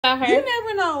You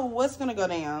never know what's gonna go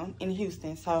down in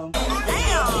Houston, so.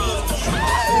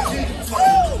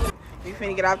 We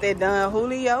finna get off that Don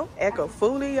Julio, Echo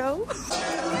Fulio.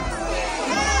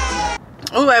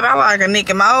 Oh, baby, I like a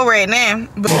Nicky Mo right now.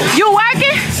 You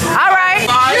working? All right.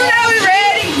 You know we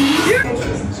ready.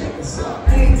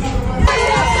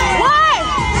 What?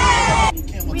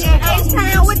 We in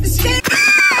H-Town with the shit.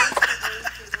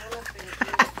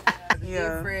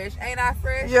 Yeah. Fresh. Ain't I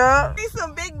fresh? Yeah. Need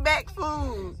some big back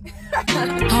food. I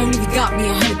don't even got me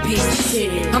 100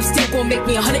 pieces. I'm still gonna make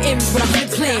me 100 M's with 100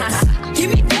 plans.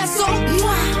 Give me peso,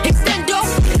 extendo.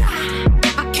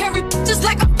 I carry just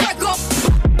like a Greco.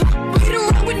 Hit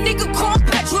around with nigga called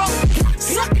Petro.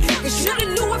 Suck it, nigga, shoulda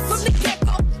knew it from the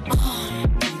get-go.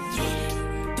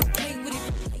 Don't play with it,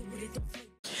 play with it.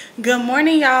 Good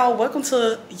morning, y'all. Welcome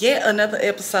to yet another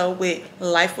episode with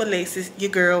Life with Lexus,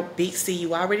 your girl Big C.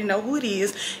 You already know who it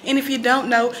is, and if you don't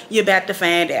know, you're about to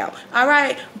find out. All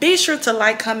right, be sure to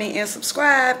like, comment, and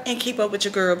subscribe, and keep up with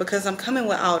your girl because I'm coming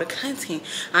with all the content.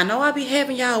 I know I be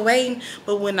having y'all waiting,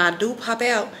 but when I do pop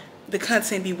out, the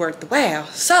content be worth the while.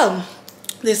 So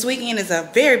this weekend is a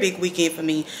very big weekend for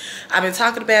me. I've been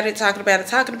talking about it,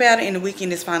 and the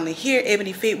weekend is finally here.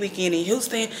 Ebonyfit Wknd in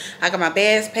Houston. I got my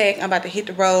bags packed. I'm about to hit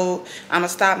the road. I'm gonna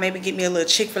stop, maybe get me a little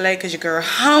Chick-fil-A because your girl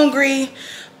hungry.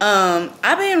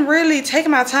 I've been really taking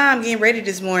my time getting ready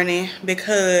this morning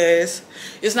because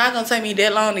it's not gonna take me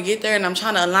that long to get there, and I'm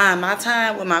trying to align my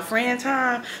time with my friend's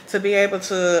time to be able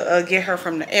to get her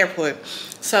from the airport.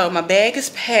 So my bag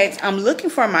is packed. I'm looking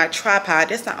for my tripod.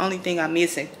 That's the only thing I'm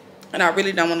missing, and I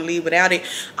really don't want to leave without it.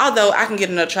 Although I can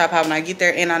get another tripod when I get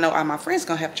there, and I know all my friends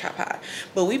gonna have a tripod.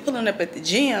 But we pulling up at the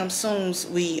gym soon as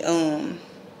we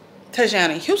touch down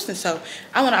in Houston, so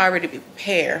I want to already be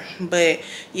prepared. But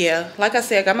yeah, like I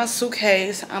said, I got my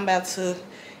suitcase. I'm about to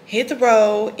hit the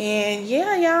road, and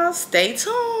yeah, y'all stay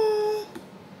tuned.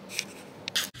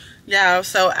 Y'all,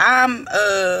 so I'm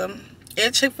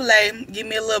at Chick-fil-A, give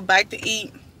me a little bite to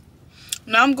eat.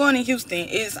 No, I'm going to Houston.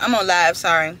 I'm on live,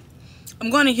 sorry. I'm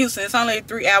going to Houston. It's only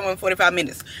 3 hours and 45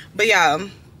 minutes. But y'all,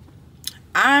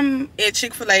 I'm at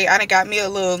Chick-fil-A. I done got me a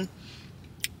little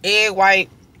egg white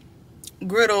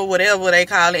griddle, whatever they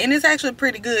call it. And it's actually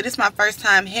pretty good. It's my first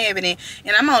time having it.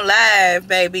 And I'm on live,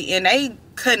 baby. And they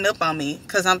cutting up on me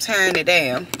because I'm tearing it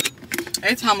down.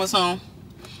 They talking about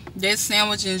that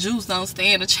sandwich and juice don't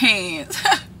stand a chance.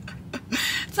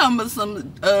 Talking about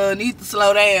some need to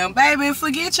slow down. Baby,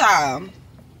 forget y'all.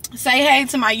 Say hey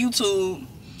to my YouTube.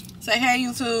 Say hey,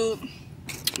 YouTube.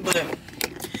 But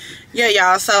yeah,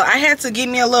 y'all, so I had to give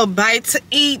me a little bite to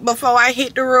eat before I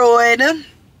hit the road.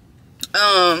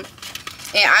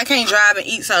 And I can't drive and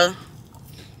eat, so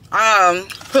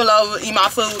pull over, eat my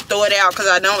food, throw it out because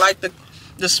I don't like the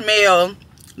smell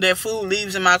that food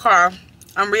leaves in my car.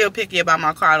 I'm real picky about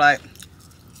my car, like,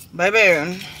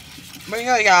 baby. But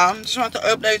yeah, y'all, just want to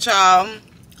update y'all.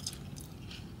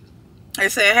 They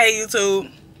said, hey, YouTube,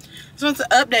 just want to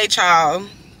update y'all.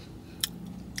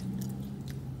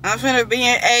 I'm finna be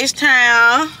in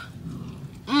H-Town.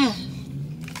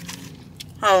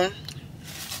 Oh,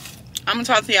 I'm gonna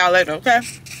talk to y'all later, okay?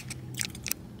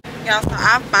 Y'all, so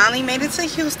I finally made it to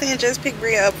Houston. Just picked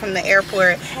Bria up from the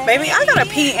airport. Hey. Baby, I gotta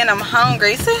pee and I'm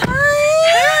hungry. Say hi.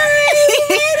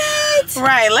 Hey.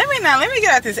 Right, let me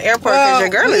get out this airport because your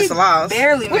girl is lost.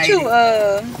 Barely what made you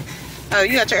it. Oh,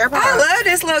 you got your AirPods? I love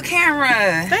this little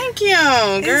camera. Thank you,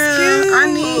 girl. It's cute.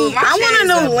 I want a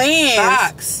new lens.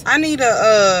 Box. I need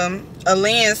a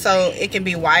lens so it can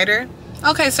be wider.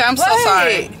 Okay, so I'm so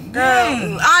sorry.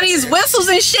 Girl, all these whistles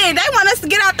and shit, they want us to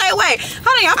get out their way.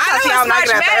 Hold on, y'all. I know it's March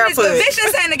Madness, but this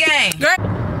just ain't the game. Girl.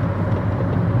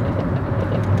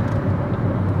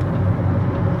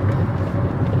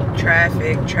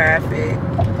 Traffic.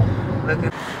 Look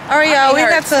at. All right, y'all, we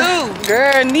got to,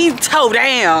 girl, need to toe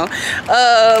down.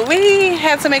 We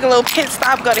had to make a little pit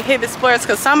stop, go to Hibbett Sports,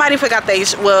 because somebody forgot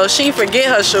well, she didn't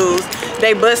forget her shoes.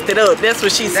 They busted up. That's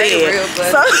what she said. Real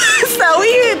so we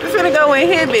finna go in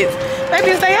Hibbett's.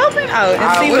 Baby, stay open? Oh,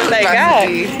 and see what they got.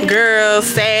 Girl,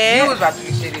 sad. You was about to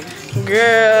be shitty.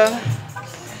 Girl,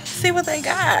 see what they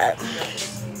got.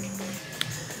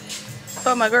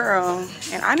 For my girl.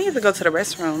 And I need to go to the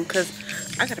restroom, because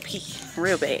I gotta pee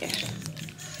real bad.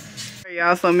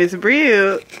 Y'all, so Miss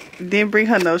Bria didn't bring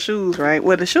her no shoes, right?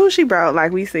 Well, the shoes she brought,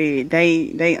 like we said,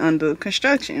 they under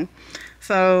construction,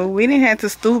 so we didn't have to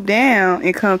stoop down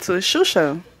and come to a shoe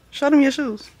show. Show them your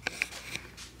shoes.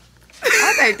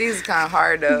 I think these are kind of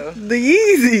hard though. The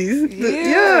Yeezys.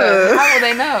 Yeah. How will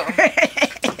they know?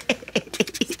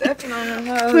 Stepping on them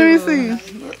hoes. Let me see.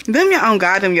 Them your on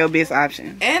God, them your best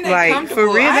option. And they like comfortable.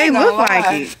 for real, they look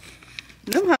like it.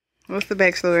 Them What's the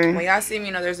backstory? When y'all see me,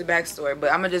 you know there's a backstory,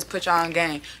 but I'm gonna just put y'all on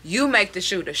game. You make the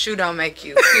shoe don't make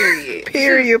you. Period.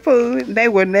 Period, poo. They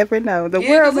will never know. The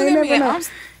world may never know.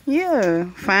 Yeah,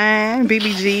 fine.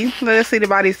 BBG. Let us see the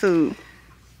bodysuit.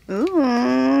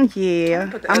 Ooh, yeah.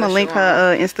 I'm gonna link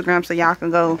her Instagram so y'all can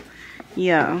go.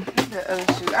 Yeah. The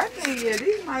other shoe. I think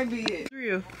these might be it.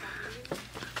 Real.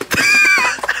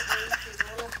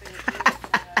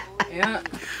 Yeah.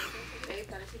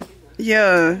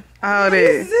 Yeah. All that.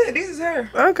 This is it. This is her.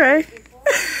 Okay.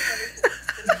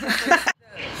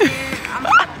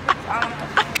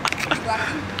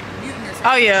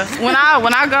 Oh yeah. When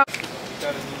I go.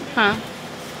 Huh?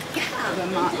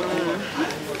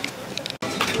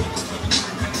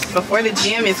 Before the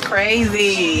gym is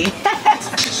crazy.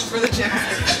 For the gym.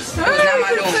 This is not my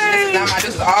doing. This is not my.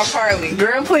 This is all Carly.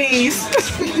 Girl, please.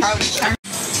 I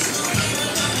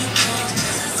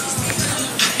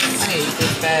hate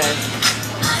this bad.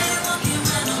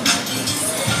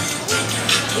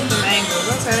 These are mangoes.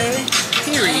 Okay.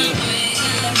 Period.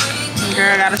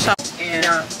 Girl, gotta show. And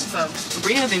so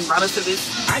Bria then brought us to this.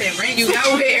 I didn't bring you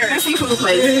nowhere. Seafood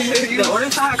place. The order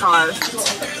sidecars,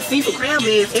 seafood crab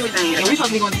legs, everything. And we're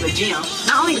supposed to be going to the gym.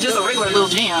 Not only just a regular little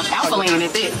gym, Alphaland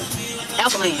is it.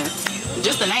 Alphaland.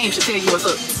 Just the name should tell you what's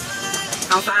up.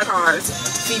 On sidecars,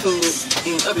 seafood,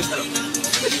 and other stuff.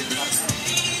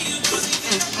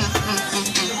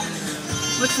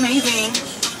 Looks amazing.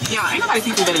 Yeah, ain't nobody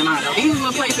seafood better than mine though. These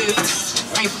little places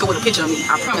ain't go with a picture of me.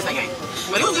 I promise they ain't.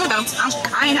 But it was good though.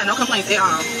 I ain't had no complaints at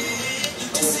all.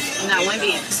 Not one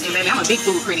bit. And baby, I'm a big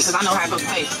food critic because I know how it's supposed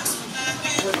to taste.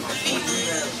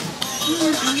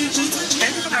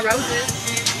 My roses.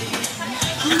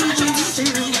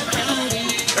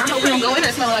 I hope we don't go in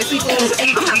there smelling like seafood.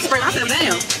 I'm gonna spray myself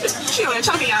down. She on that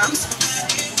choking y'all.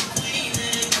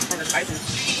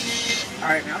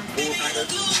 Alright, now I'm full kind of.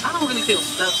 I don't really feel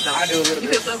stuffed though. I do a little bit. You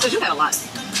feel stuffed because you had a lot.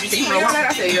 You know what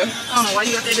I tell you? I don't know why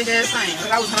you got that big ass thing.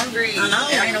 Because I was hungry. I know.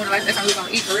 And I didn't know when the last time we was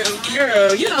going to eat for real.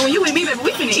 Girl, you know when you with me, baby,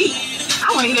 we finna eat. I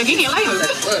want to eat again later. What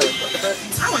the fuck?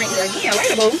 I want to eat again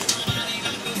later, boo.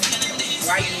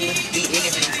 Why you be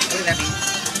egging me? What does that mean?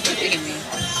 What's egging me?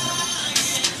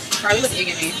 Carly, what's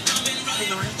egging me?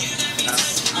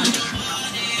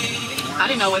 I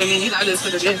didn't know what it meant either. I just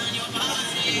took a guess.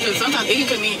 Because sometimes egging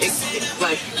could mean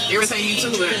like irritate you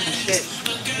too, but shit.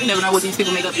 You never know what these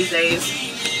people make up these days.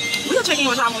 We'll check in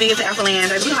with y'all when we get to Alphaland.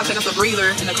 We'll have to take us a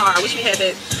breather in the car. I wish we had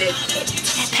that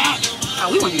pack. Oh,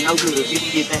 we wouldn't be no good if we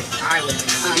get that. I wouldn't.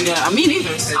 Yeah, me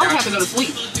neither. I would have to go to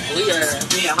sleep.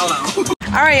 Yeah, hold on.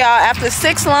 All right, y'all. After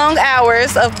 6 long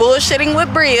hours of bullshitting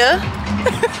with Bria.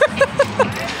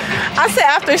 I said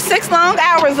after 6 long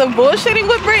hours of bullshitting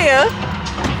with Bria,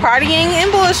 partying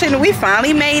and bullshitting, we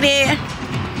finally made it.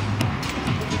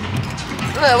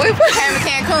 Look, we came to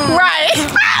Cancun. Right.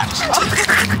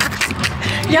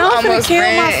 Y'all almost kill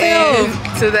myself.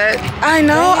 To that. I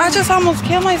know. I just almost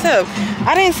killed myself.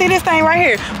 I didn't see this thing right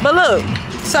here. But look.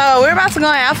 So we're about to go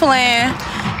to Alphaland.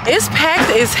 It's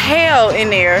packed as hell in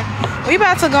there. We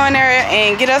about to go in there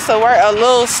and get us a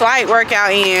little slight workout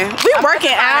in. We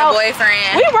working out.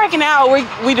 Boyfriend. We working out. Or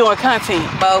we doing content.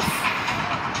 Both.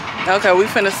 Okay, we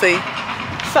finna see.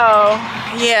 So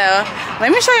yeah.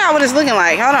 Let me show y'all what it's looking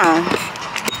like. Hold on.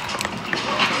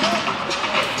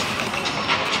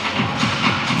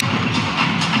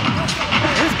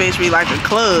 Bitch be like a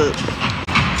club.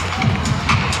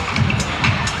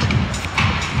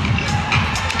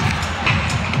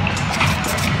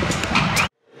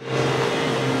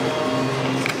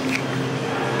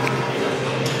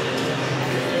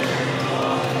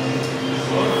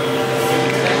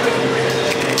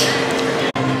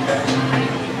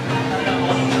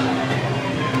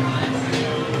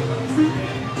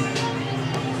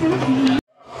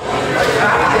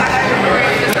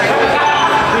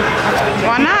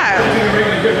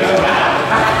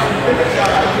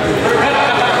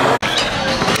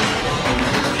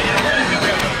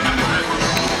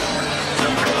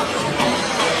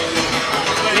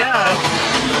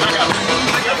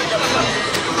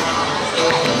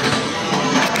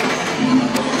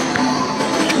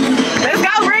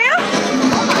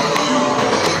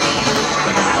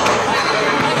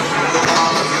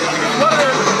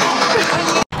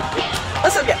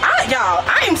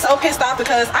 Pissed off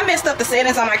because I messed up the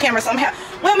settings on my camera somehow.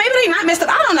 Well, maybe they not messed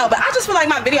up. I don't know, but I just feel like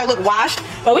my video looked washed.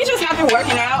 But we just got through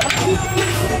working out,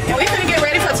 and we finna get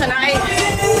ready for tonight.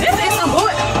 This is some bull.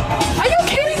 Are you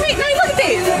kidding me? Now look at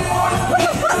this. What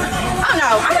the fuck? Oh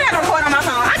no, I gotta record on my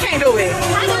phone. I can't do it.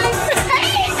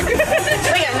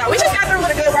 But yeah, no, we just got through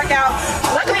with a good workout.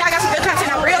 Luckily, I got some good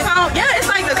content on Bria's phone. Yeah, it's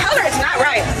like the color is not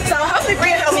right. So hopefully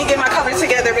Bria helped me get my color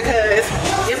together because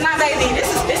if not, baby, this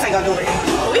ain't gonna do it.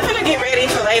 We finna get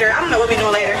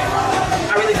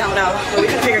know, but we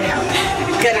can figure it out.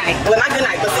 Good night. Well, not good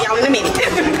night, but see y'all in a minute.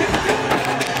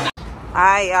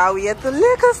 Alright, y'all, we at the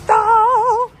liquor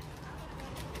store.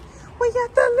 We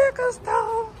at the liquor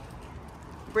store.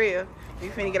 Bria, you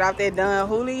finna get out there Don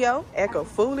Julio, Echo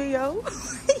Fulio.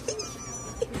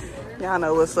 Y'all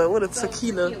know what's up. What a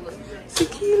tequila.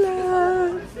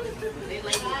 Tequila.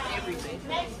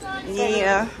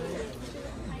 Yeah.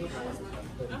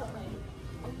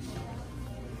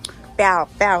 Bow,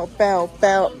 bow, bow,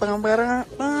 bow, bum, bum,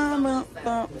 bum,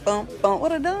 bum, bum, bum.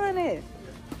 What a done it.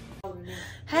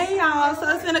 Hey y'all, so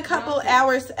it's been a couple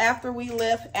hours after we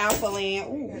left Alphaland.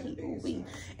 Ooh,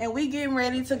 and we getting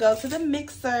ready to go to the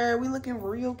mixer. We looking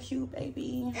real cute,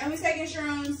 baby. And we taking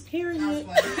shrooms. Period.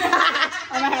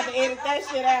 I'm gonna have to edit that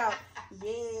shit out.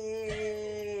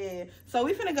 Yeah. So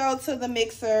we finna go to the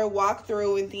mixer, walk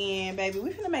through, and then, baby, we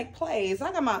finna make plays.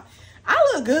 I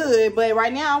look good, but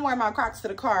right now I'm wearing my Crocs to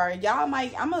the car. Y'all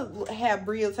might, I'm gonna have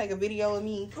Bria take a video of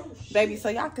me, baby, so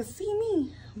y'all can see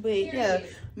me. But yeah,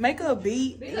 make a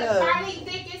beat. Yeah. Carly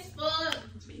thick as fuck.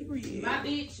 Period. My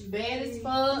bitch bad as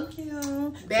fuck. Thank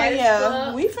you. Bad so, as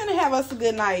fuck. We finna have us a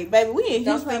good night, baby. We in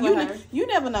Houston. You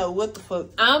never know what the fuck.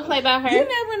 I don't play by her. You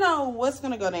never know what's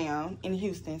gonna go down in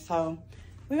Houston. So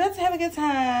we about to have a good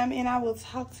time, and I will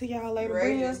talk to y'all later.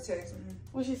 Bria,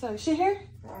 what she say? She here?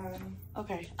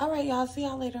 Okay. All right, y'all. See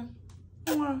y'all later.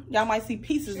 Y'all might see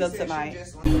pieces of tonight.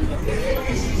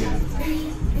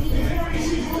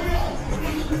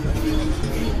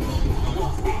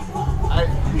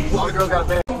 All the girls got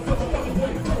bad.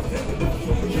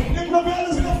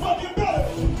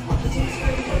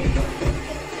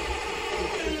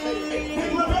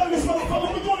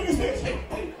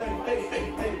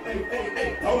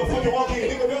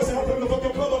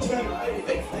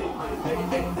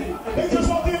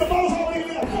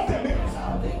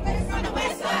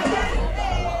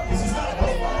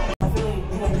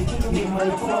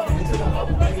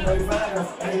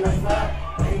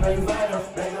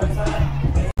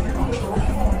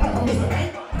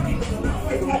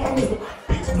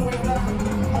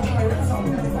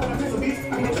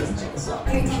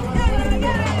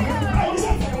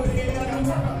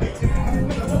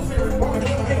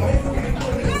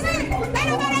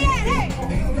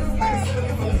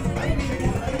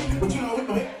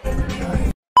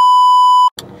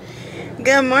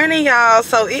 Good morning, y'all.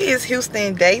 So it is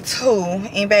Houston day 2,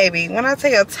 and baby, when I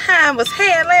tell you a time was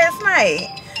had last night,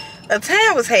 a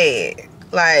time was had.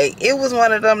 Like, it was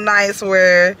one of them nights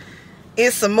where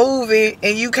it's a movie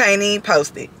and you can't even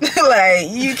post it. Like,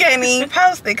 you can't even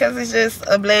post it because it's just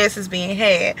a blast is being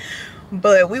had.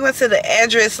 But we went to the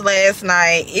address last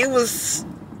night. It was,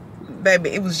 baby,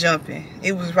 it was jumping.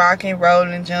 It was rocking,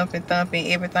 rolling, jumping,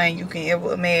 thumping, everything you can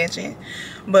ever imagine.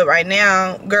 But right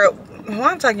now, girl, well,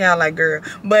 I'm talking y'all like girl,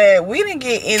 but we didn't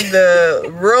get in the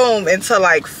room until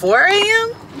like 4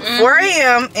 a.m. 4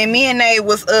 a.m. and me and Nate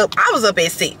was up. I was up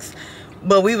at 6,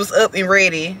 but we was up and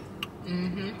ready,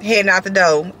 heading out the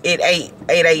door at 8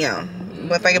 a.m.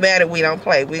 But think about it, we don't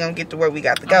play. We gonna get to where we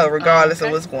got to go, regardless of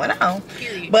what's going on.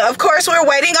 Period. But of course, we're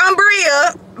waiting on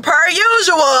Bria, per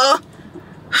usual.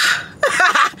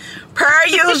 Per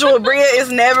usual, Bria is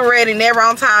never ready, never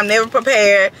on time, never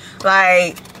prepared.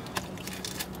 Like,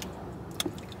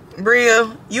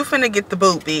 Bria, you finna get the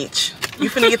boot, bitch. You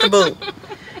finna get the boot.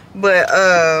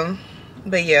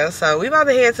 But yeah, so we about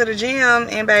to head to the gym,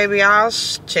 and baby, I'll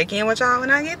check in with y'all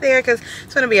when I get there, because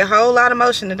it's gonna be a whole lot of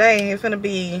motion today. It's gonna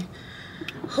be,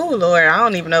 oh Lord, I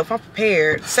don't even know if I'm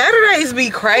prepared. Saturdays be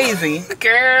crazy,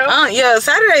 girl. Yeah,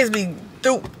 Saturdays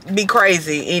be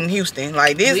crazy in Houston.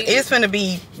 Like this, it's gonna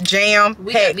be jam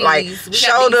packed, like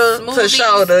shoulder to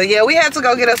shoulder. Yeah, we had to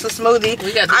go get us a smoothie.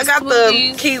 I got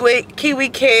the kiwi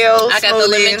kale. I got the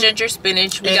lemon ginger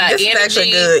spinach. We got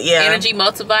energy, good, yeah. Energy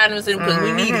multivitamins, and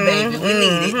we need it, baby. We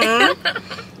need it.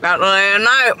 About last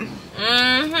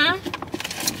night.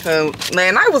 So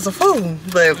last night was a fool,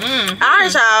 but all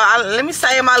right, y'all. Let me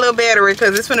save my little battery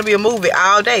because it's gonna be a movie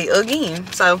all day again.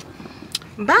 So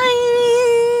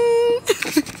bye.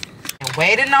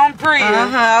 Waiting on Bria.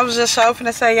 I was just hoping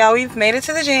to say, y'all, we've made it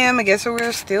to the gym. I guess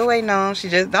we're still waiting on. She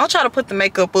just don't try to put the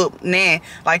makeup up now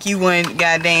like you went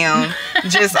goddamn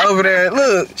just over there.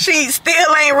 Look, she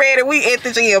still ain't ready. We at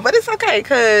the gym, but it's okay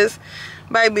because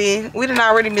baby, we done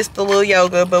already missed the little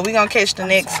yoga, but we gonna catch the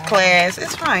next class.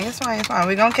 It's fine. It's fine. It's fine.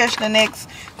 We gonna catch the next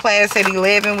class at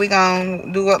 11. We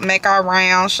gonna make our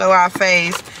round, show our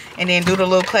face, and then do the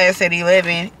little class at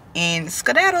 11 and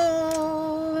skedaddle.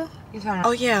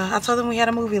 Oh yeah, I told them we had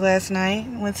a movie last night.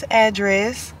 Went to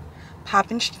address,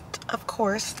 popping, of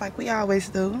course, like we always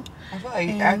do. I feel like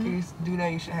after you do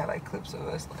that, you should have like clips of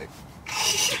us like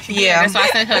Yeah. That's why I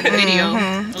sent her the video.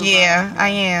 Yeah, I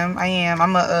am.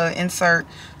 I'm gonna insert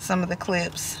some of the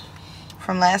clips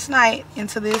from last night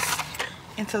into this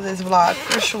vlog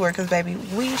for sure, because baby,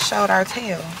 we showed our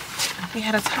tail. We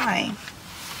had a time.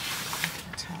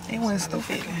 It went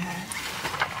stupid.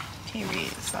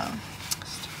 Period. So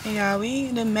yeah,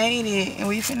 we done made it, and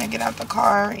we finna get out the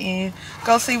car and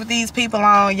go see what these people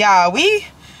on. Y'all, we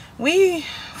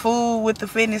fool with the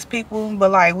fitness people,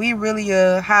 but like we really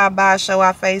high by, show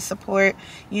our face, support,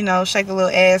 you know, shake a little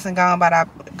ass and gone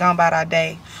about our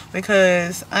day.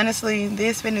 Because honestly,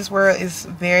 this fitness world is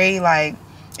very like,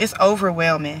 it's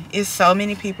overwhelming. It's so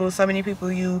many people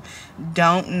you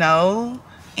don't know,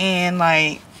 and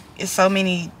like it's so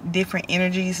many different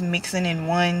energies mixing in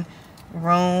one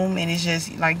room, and it's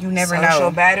just like you never know.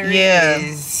 Social battery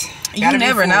you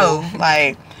never know.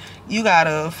 Like you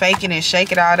gotta fake it and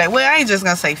shake it all day. Well, I ain't just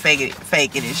gonna say fake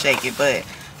it and shake it, but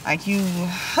like you,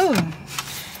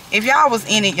 if y'all was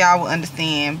in it, y'all would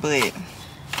understand. But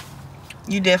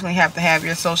you definitely have to have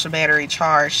your social battery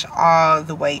charged all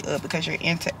the way up, because you're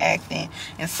interacting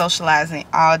and socializing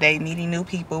all day, meeting new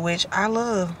people, which I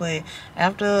love. But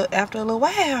after a little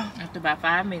while, after about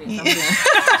 5 minutes, I'm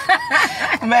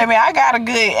done. Baby, I got a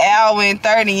good hour and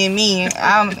 30 in me,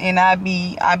 and I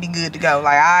be good to go.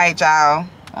 Like, all right, y'all,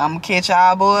 I'm gonna catch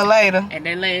y'all boy later. And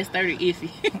that last 30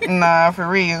 iffy. Nah, for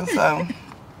real. So,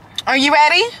 are you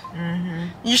ready?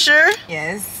 You sure?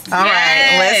 Yes. All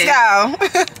right, let's go.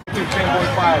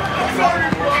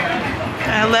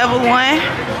 Level 1.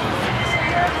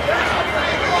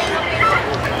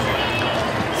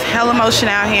 It's hella motion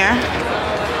out here.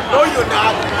 No, you're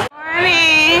not.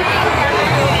 Morning.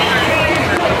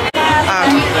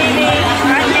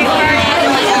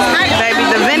 Baby,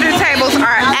 the vendor tables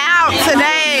are out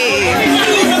today.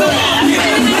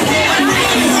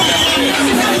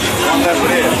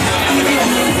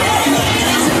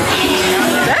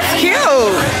 That's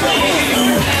cute.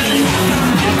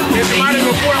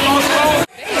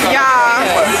 Y'all,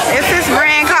 it's this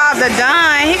brand called the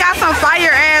Done. He got some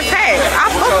fire ass hats. I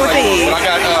fuck with these. I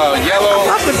got yellow.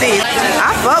 I fuck with these.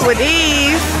 I fuck with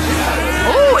these.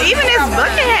 Ooh, even this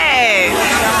bucket hat.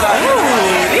 Ooh,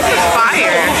 this is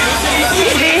fire. He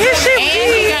did his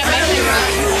shit.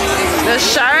 The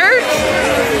shirt.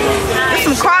 It's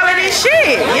some quality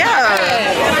shit. Yeah.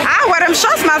 I wear them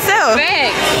shorts myself.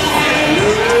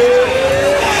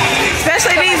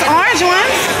 Especially these orange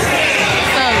ones.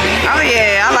 Oh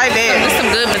yeah, I like that. There's some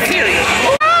good material.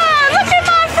 Ah, look at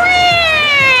my friend.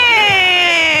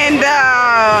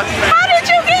 How did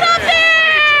you get up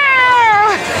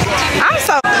there? I'm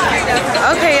so...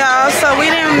 Okay, y'all, so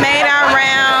we done made our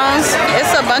rounds.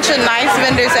 It's a bunch of nice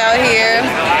vendors out here.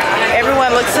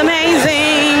 Everyone looks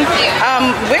amazing.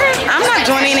 I'm not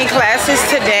doing any classes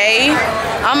today.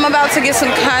 I'm about to get some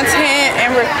content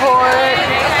and record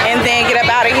and then get up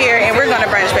out of here, and we're gonna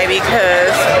brunch, baby,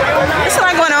 because it's a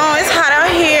lot going on. It's hot out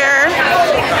here.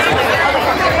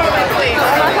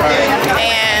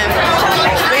 And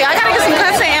I gotta get some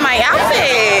content in my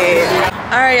outfit.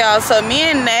 Alright, y'all, so me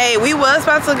and Nay, we was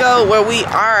about to go where we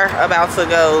are about to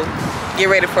go get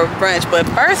ready for brunch, but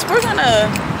first we're gonna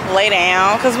lay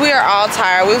down because we are all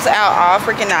tired. We was out all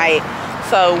freaking night.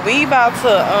 So we about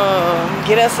to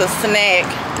get us a snack,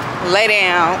 lay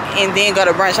down, and then go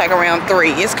to brunch like around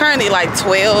 3. It's currently like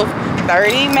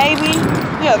 12:30 maybe.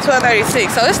 Yeah,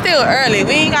 12:36. So it's still early.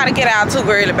 We ain't gotta get out too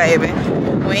early, baby.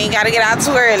 We ain't gotta get out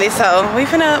too early. So we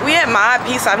at Moreeee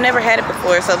Pizza. I've never had it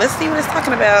before. So let's see what it's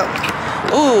talking about.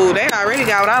 Ooh, they already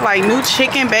got what I like. New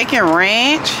chicken bacon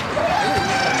ranch.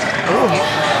 Ooh.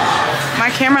 My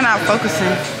camera not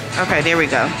focusing. Okay, there we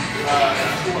go.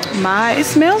 It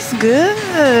smells good.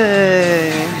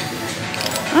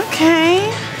 Okay.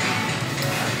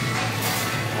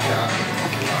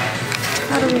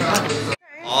 How do we...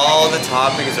 All the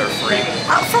toppings are free.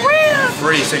 Oh, for real?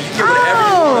 Free, so you can get whatever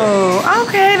you want. Oh,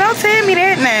 okay. Don't tell me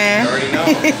that now. You already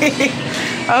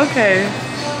know. Okay.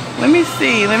 Let me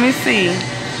see.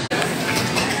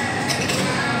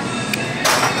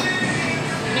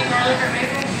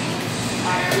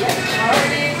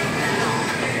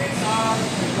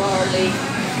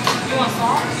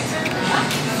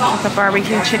 The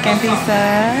barbecue chicken pizza.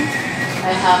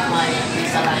 I have my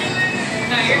pizza line.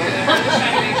 No, you're good. I'm just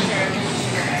trying to make sure.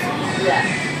 Yeah.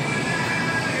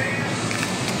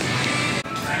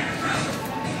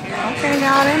 Okay,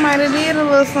 y'all, they might have did a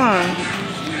little something.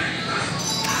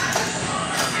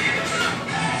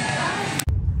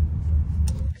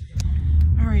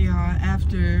 Alright, y'all,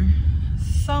 after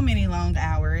so many long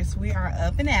hours, we are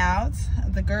up and out.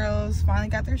 The girls finally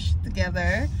got their shit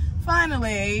together.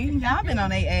 Finally, y'all been on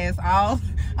their ass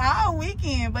all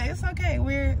weekend, but it's okay.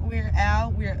 We're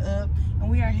out, we're up, and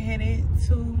we are headed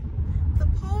to the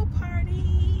pool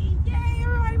party. Yay!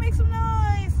 Everybody make some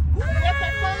noise.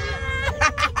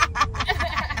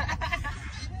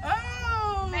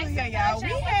 Oh, yeah, y'all. We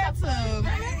had to.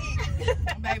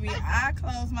 Baby, I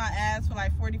closed my eyes for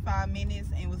like 45 minutes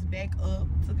and was back up,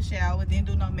 took a shower, didn't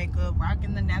do no makeup,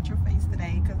 rocking the natural face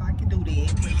today because I can do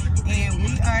that. And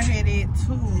we are headed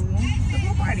to the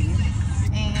pool party.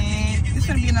 And it's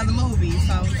going to be another movie,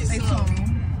 so stay tuned.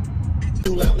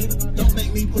 Don't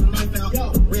make me put a knife out.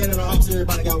 Ran in the house,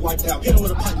 everybody got wiped out. Hit him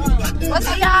with a pipe. What's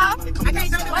up, y'all?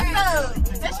 What's up?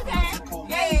 Yes, you can.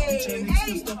 Yay!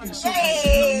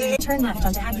 Yay! Turn left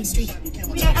onto Abbey Street.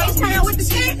 We at H-Town with the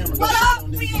shit. What up?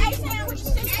 We at H-Town with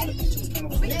the shit.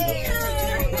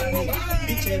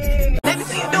 Let me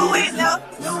see you do it, no.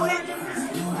 Do it.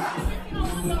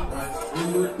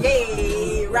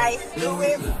 Yay, right. Do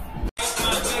it.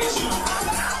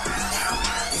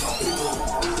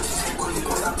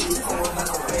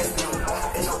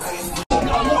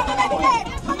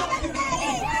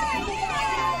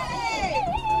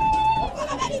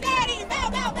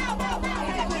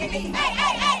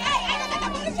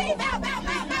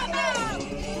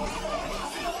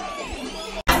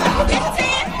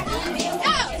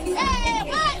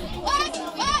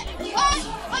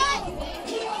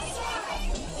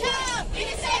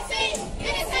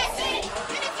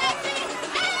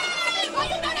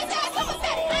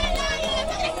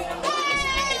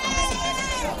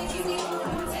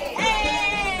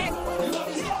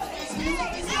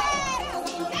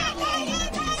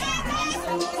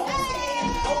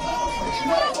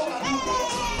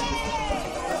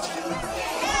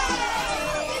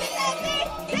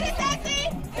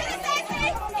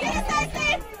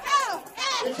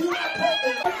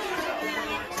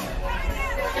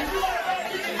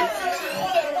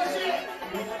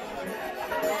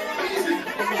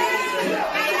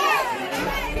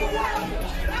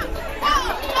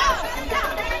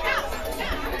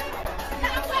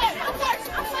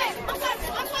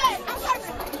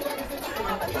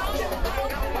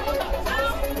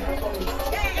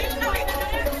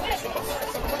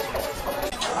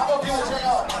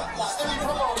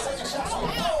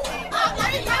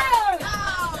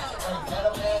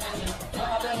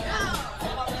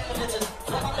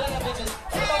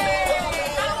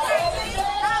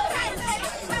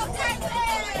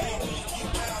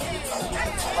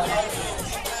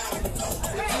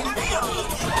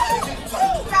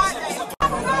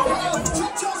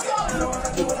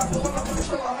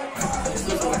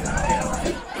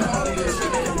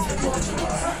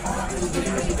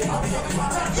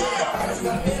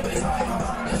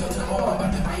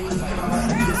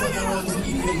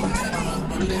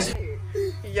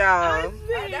 Y'all,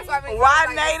 why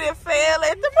Native fell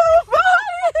at the pool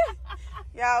party?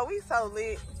 Y'all, we so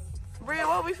lit. Bria,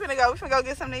 what we finna go? We finna go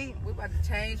get something to eat. We about to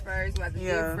change first. We about to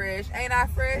get fresh. Ain't I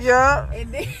fresh? Yeah.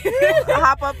 And then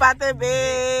hop up out the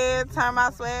bed, turn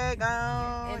my swag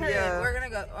on. and then we're gonna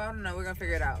go. I don't know. We're gonna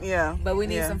figure it out. Yeah. But we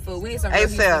need some food. We need some real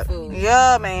decent food.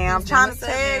 Yeah, man. I'm trying to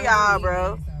tell y'all,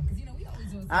 bro.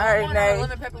 All right, Nate.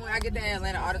 Lemon pepper when I get to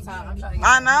Atlanta all the time. I'm trying to get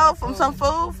I know, from some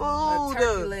food. a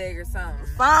turkey leg or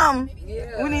something.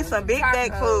 Yeah. We need some big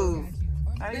back food.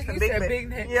 I need some big back. Big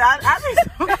neck. Yeah, I need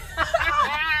some.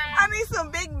 I need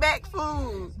some big back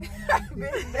food.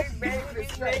 big back with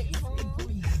a straight food.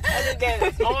 I think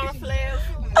that's arm flare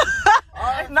food.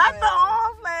 Not the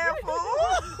arm flare food.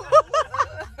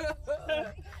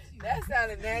 That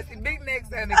sounded nasty. Big neck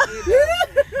sounded good.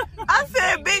 Though. I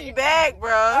said big bag, bro.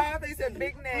 I thought you said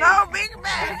big neck. No, big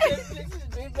bag.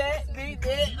 Big back, big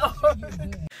neck.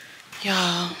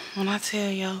 Y'all, when I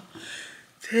tell you,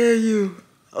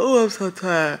 oh, I'm so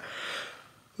tired.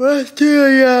 But I tell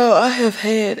y'all, I have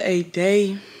had a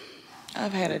day.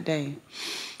 I've had a day.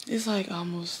 It's like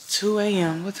almost 2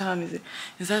 a.m. What time is it?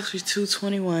 It's actually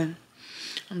 2:21.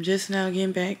 I'm just now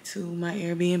getting back to my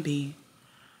Airbnb.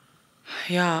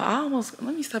 Y'all, let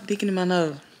me stop digging in my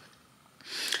nose.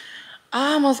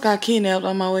 I almost got kidnapped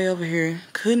on my way over here.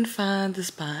 Couldn't find the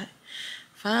spot.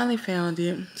 Finally found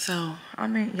it. So, y'all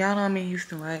know I'm in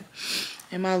Houston, right?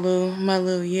 And my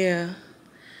little, yeah.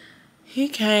 He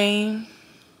came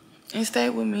and stayed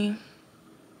with me.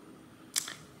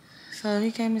 So,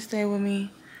 he came and stayed with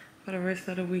me for the rest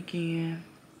of the weekend.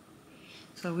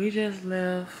 So, we just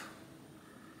left.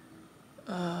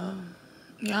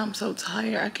 Yeah, I'm so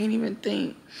tired. I can't even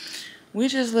think. We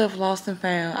just left lost and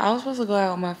found. I was supposed to go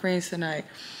out with my friends tonight.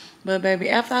 But, baby,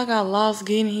 after I got lost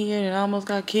getting here and almost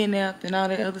got kidnapped and all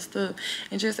that other stuff,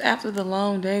 and just after the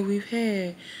long day we've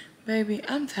had, baby,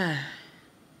 I'm tired.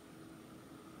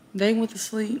 They went to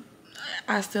sleep.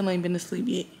 I still ain't been to sleep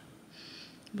yet.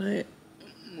 But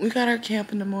we got our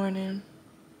camp in the morning.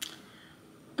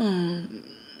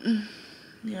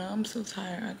 Yeah, I'm so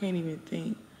tired. I can't even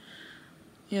think.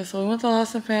 Yeah, so we went to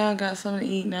Lost and Found, got something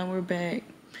to eat. Now we're back.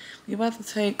 We about to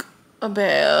take a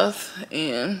bath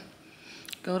and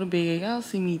go to bed. Y'all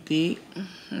see me thick.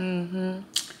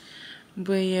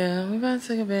 But yeah, we about to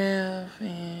take a bath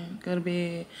and go to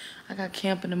bed. I got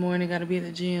camp in the morning. Got to be at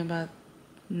the gym by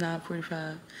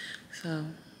 9:45. So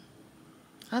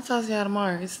I'll talk to y'all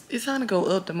tomorrow. It's time to go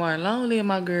up tomorrow. Long live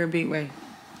my girl, Big Ray.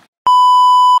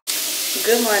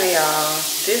 Good morning, y'all.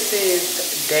 This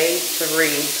is day 3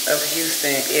 of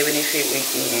Houston Ebonyfit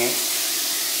Weekend.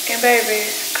 And baby,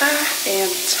 I am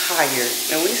tired.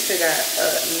 And we still got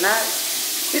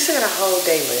a whole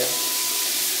day left.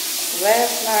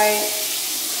 Last night,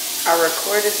 I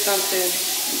recorded something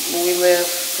when we left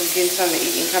from getting something to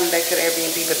eat and coming back to the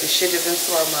Airbnb, but the shit is in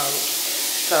slow mode.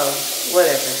 So,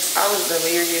 whatever. I was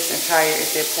delirious and tired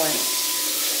at that point.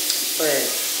 But,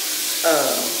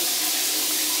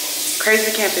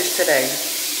 cRAEzy Camp is today.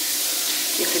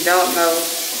 If you don't know,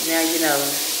 now you know.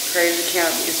 cRAEzy Camp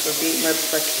is for big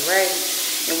motherfucking Ray.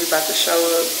 And we about to show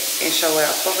up and show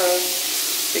out for her.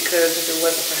 Because if it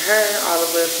wasn't for her, all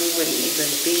of us, we wouldn't even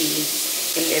be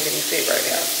in Ebonyfit right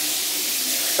now.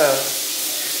 So,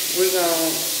 we're going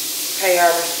to pay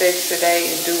our respects today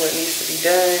and do what needs to be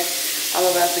done. I'm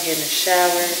about to get in the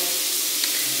shower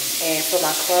and put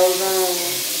my clothes on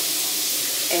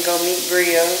and go meet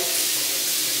Bria.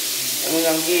 And we're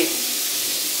going to get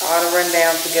all the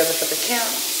rundown together for the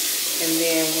camp. And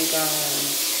then we're going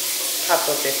to pop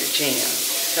up at the gym.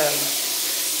 So,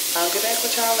 I'll get back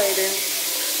with y'all later.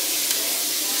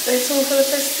 Stay tuned for the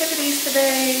festivities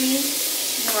today.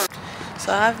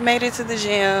 So I've made it to the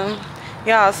gym.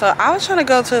 Y'all, so I was trying to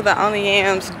go to the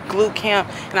𝕤𝕚𝕝𝕚 glute camp.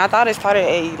 And I thought it started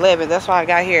at 11. That's why I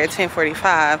got here at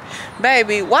 10:45.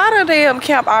 Baby, why the damn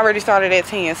camp already started at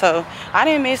 10? So I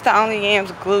didn't miss the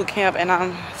𝕤𝕚𝕝𝕚 glute camp. And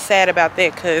I'm sad about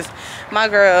that because my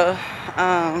girl,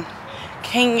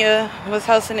 Kenya, was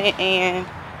hosting it and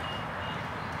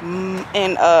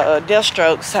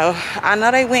Deathstroke. So I know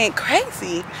they went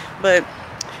crazy. But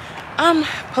I'm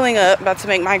pulling up, about to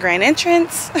make my grand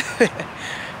entrance.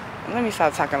 Let me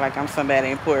stop talking like I'm somebody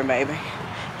important, baby.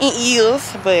 It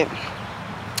is, but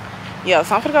yeah,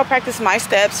 so I'm gonna go practice my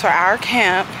steps for our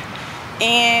camp,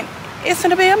 and it's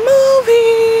gonna be a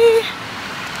movie.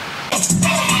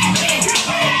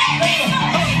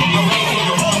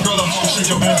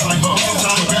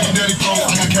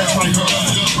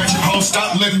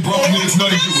 Stop letting broke niggas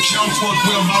nutty do it. She don't twerk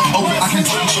with her mouth open. I can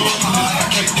tell you I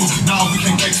can't do. Now we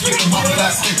can make split them off the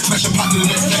last stick. Smash a pot to the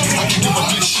next neck. I can give a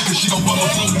bitch shit cause she don't want no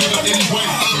flow with her anyway.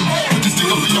 Put this dick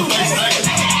up in your face, hey.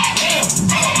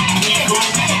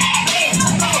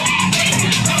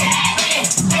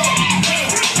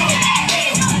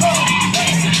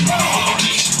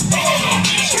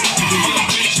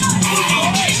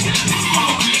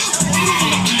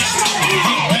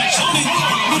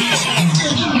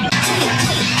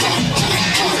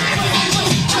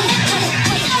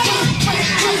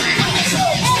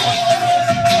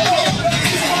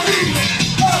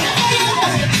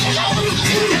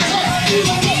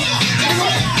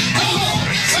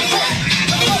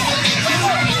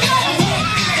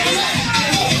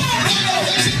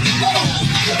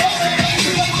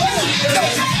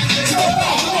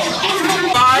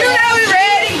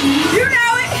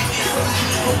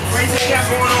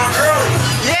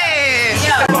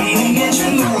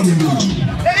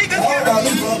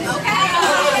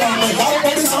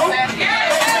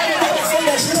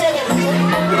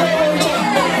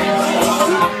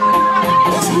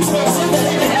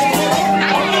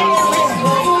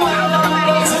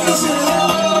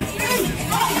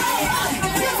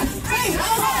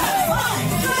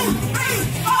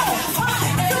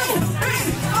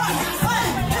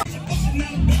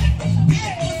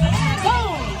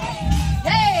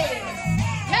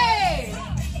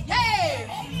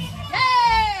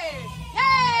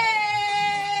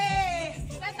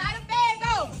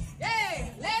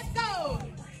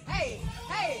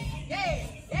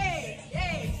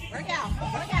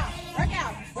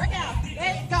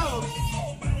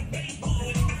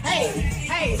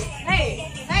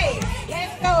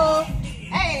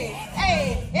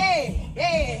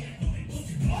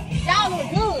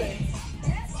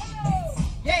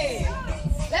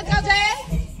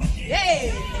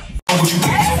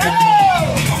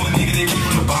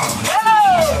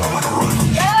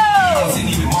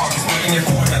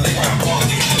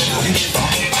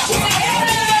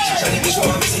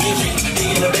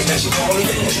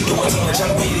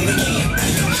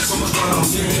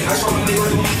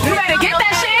 You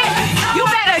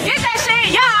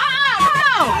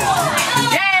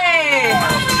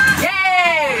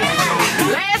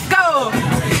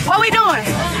we doing?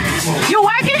 You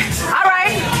working? All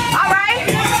right. All right.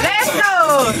 Let's go.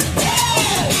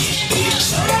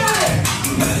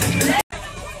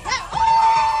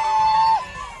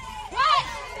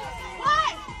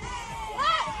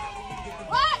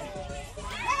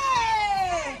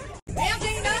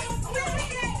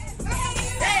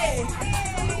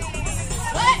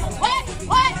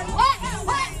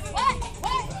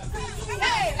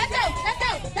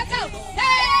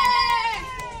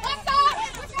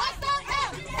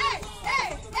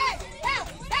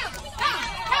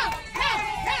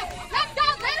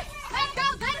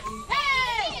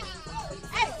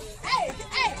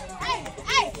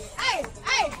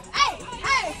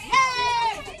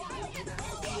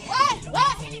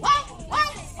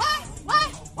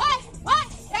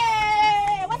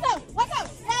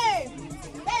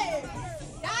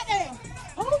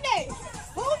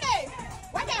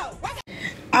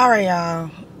 All right,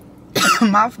 y'all.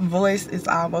 My voice is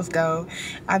almost gone.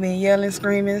 I've been yelling,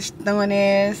 screaming, throwing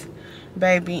ass,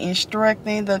 baby,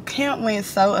 instructing. The camp went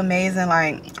so amazing.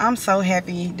 Like, I'm so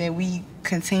happy that we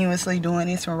continuously doing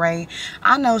this for Ray.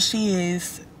 I know she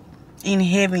is in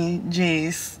heaven,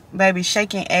 just, baby,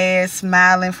 shaking ass,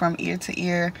 smiling from ear to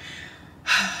ear.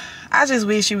 I just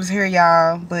wish she was here,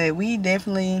 y'all. But we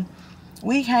definitely...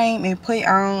 we came and put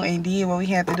on and did what we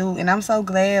had to do, and I'm so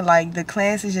glad. Like, the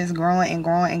class is just growing and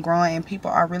growing and growing, and people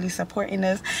are really supporting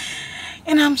us,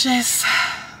 and I'm just,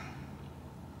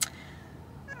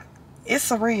 it's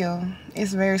surreal.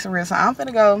 It's very surreal. So I'm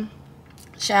gonna go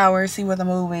shower, see what the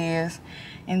move is,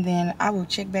 and then I will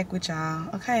check back with y'all.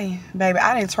 Okay, baby,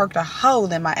 I done twerked a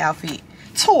hole in my outfit.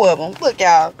 2 of them. Look,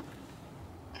 y'all.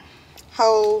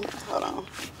 Hold on,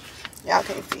 y'all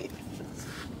can't see it.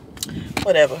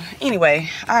 Whatever. Anyway,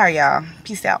 all right, y'all,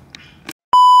 peace out.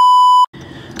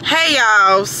 Hey,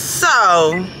 y'all,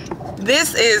 so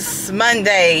this is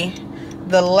Monday,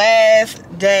 the last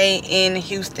day in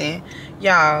Houston.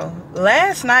 Y'all,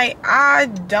 last night I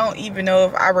don't even know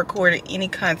if I recorded any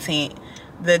content.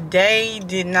 The day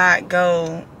did not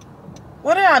go.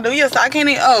 What did I do? Yes, I can't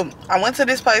even. Oh, I went to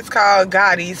this place called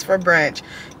𝕬𝕗𝕬𝕝𝕬 for brunch.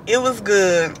 It was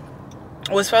good.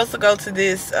 I was supposed to go to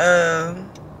this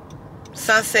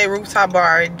Sunset rooftop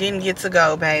bar. Didn't get to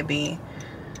go, baby.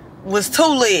 Was too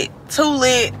lit,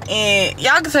 and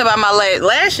y'all can tell by my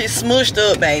lashes smushed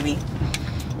up, baby.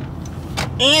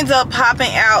 Ended up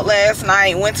popping out last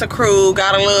night. Went to Crew,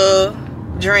 got a little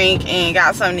drink and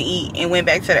got something to eat, and went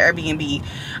back to the Airbnb.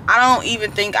 I don't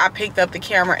even think I picked up the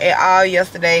camera at all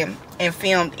yesterday and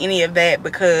filmed any of that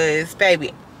because,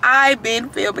 baby, I've been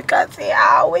filming content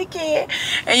all weekend,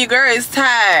 and your girl is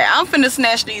tired. I'm finna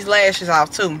snatch these lashes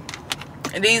off too.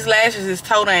 And these lashes is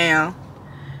toe down.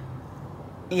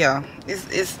 Yeah,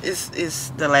 it's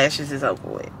the lashes is over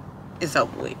with. It's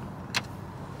over with.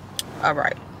 All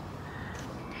right.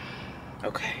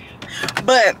 Okay.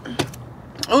 But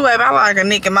oh, baby, I like a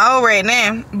Nick and Mo right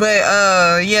now. But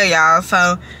yeah, y'all.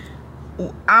 So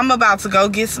I'm about to go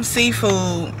get some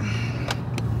seafood,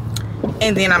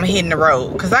 and then I'm hitting the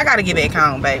road because I gotta get back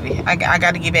home, baby. I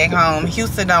gotta get back home.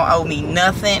 Houston don't owe me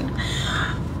nothing.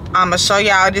 I'ma show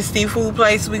y'all this seafood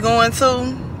place we going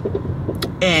to,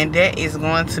 and that is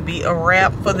going to be a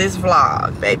wrap for this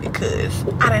vlog, baby, because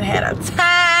I done had a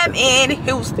time in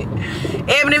Houston.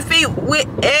 Ebonyfit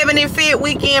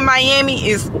Wknd Miami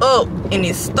is up and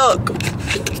it's stuck.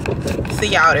 See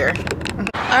y'all there.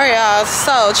 Alright, y'all,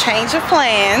 so change of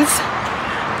plans.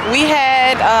 We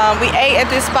ate at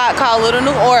this spot called Little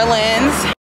New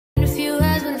Orleans.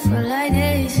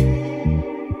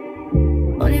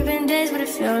 But it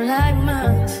feel like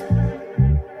months.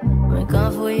 Been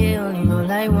gone for a year, only go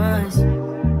like once.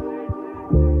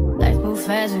 Life move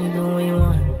fast when you do what you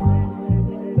want.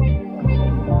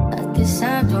 At this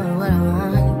time, doing what I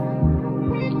want.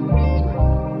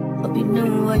 Hope you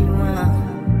doing what you want.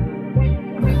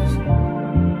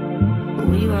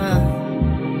 What you want?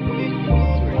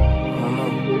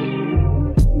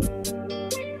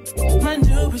 My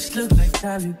new bitch look like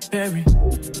Halle Berry,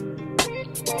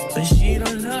 but she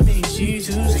don't love me, she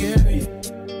too scary.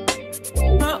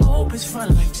 My old bitch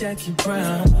front like Jackie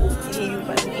Brown.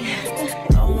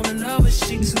 I wanna know but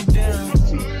she too down.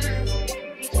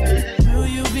 Will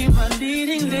you be my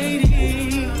leading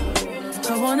lady?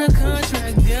 I want a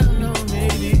contract, girl, no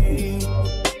maybe.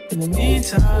 In the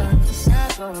meantime, it's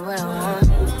not going where I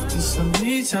want. It's some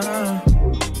me time.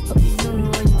 Hope you doing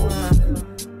what you want.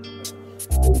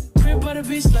 Crib by the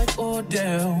beach like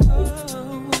Odell.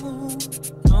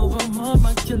 Over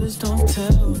my killers don't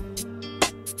tell.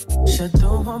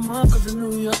 Shadow my mark of the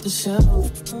New York the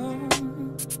shelf.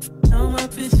 Now my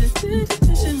bitch is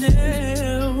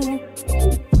Chanel.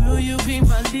 Will you be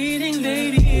my leading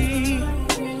lady?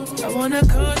 I wanna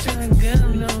coach and get a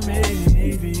little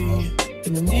maybe.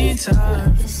 In the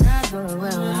meantime, it's not going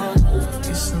well.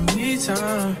 Get some me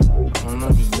time.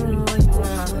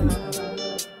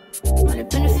 Only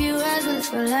been a few hours, but it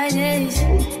feel like days.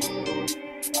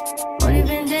 Only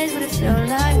been days, but it feel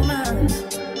like months.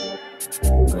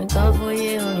 Only gone for a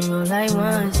year, only roll like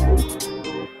once.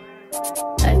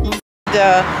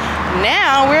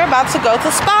 Now we're about to go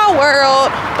to Spa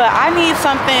World, but I need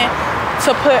something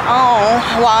to put on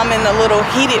while I'm in the little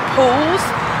heated pools.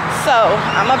 So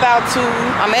I'm at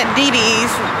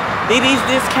DD's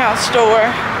discount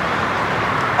store.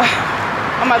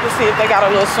 I'm about to see if they got a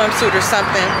little swimsuit or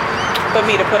something for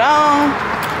me to put on,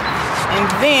 and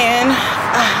then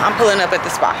I'm pulling up at the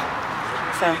spa.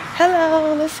 So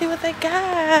hello, let's see what they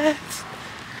got.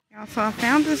 So I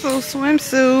found this little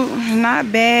swimsuit,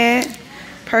 not bad,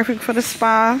 perfect for the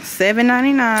spa.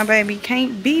 $7.99, baby,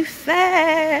 can't beat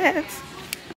that.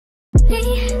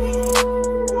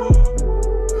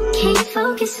 Can you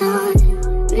focus on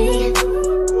me?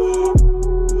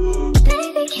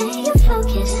 Baby, can you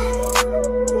focus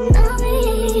on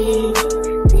me?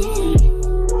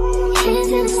 Hands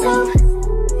in the soap,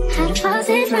 how the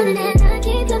faucet's running and I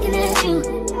keep looking at you.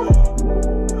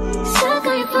 Stuck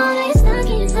on your phone, you're stuck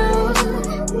in your zone.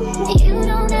 You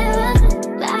don't ever,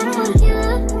 but I don't wanna give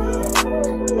up.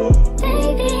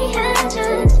 Baby, I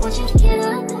just want you to get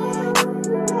up.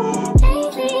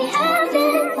 Lately, I've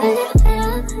been a little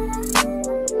better.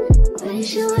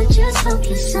 Wish you would just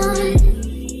focus on me.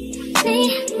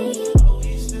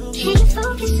 Can you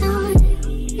focus on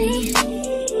me?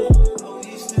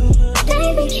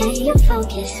 Baby, can you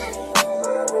focus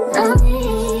on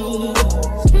me?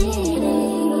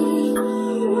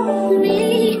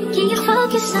 Can you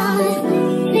focus on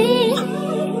me?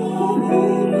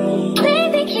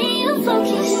 Baby, can you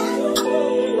focus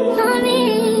on me?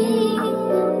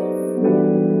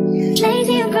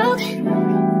 Lazy and broke,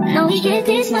 know we get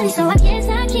this money, so I guess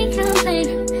I can't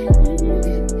complain.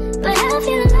 But I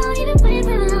feel alone even when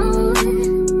we're alone,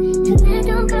 and that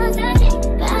don't cause I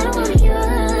can't, but I don't wanna give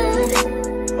up.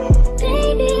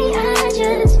 Baby, I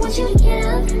just want you to get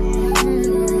up.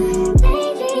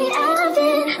 Baby, I've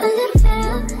been a little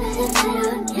better,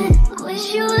 yeah.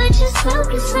 Wish you would just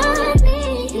focus on me.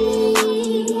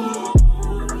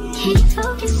 Can you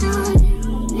focus on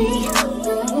me?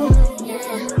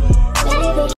 Yeah,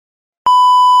 baby.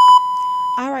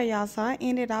 Alright y'all, so I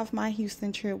ended off my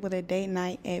Houston trip with a date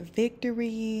night at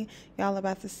Victory. Y'all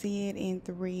about to see it in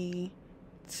 3,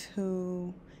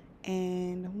 2,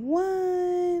 and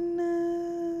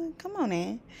 1. Come on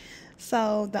in.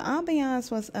 So the ambiance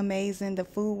was amazing, the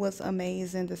food was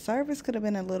amazing, the service could have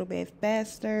been a little bit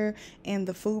faster, and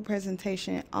the food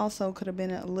presentation also could have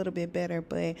been a little bit better,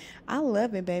 but I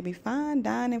love it, baby. Fine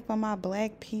dining for my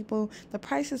black people. The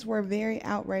prices were very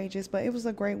outrageous, but it was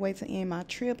a great way to end my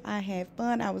trip. I had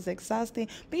fun, I was exhausted.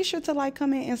 Be sure to like,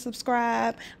 comment, and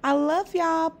subscribe. I love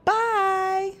y'all.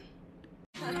 Bye.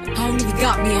 I don't even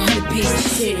got me 100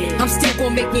 pieces. I'm still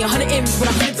gonna make me 100 M's with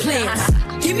 100 plans.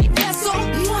 Give me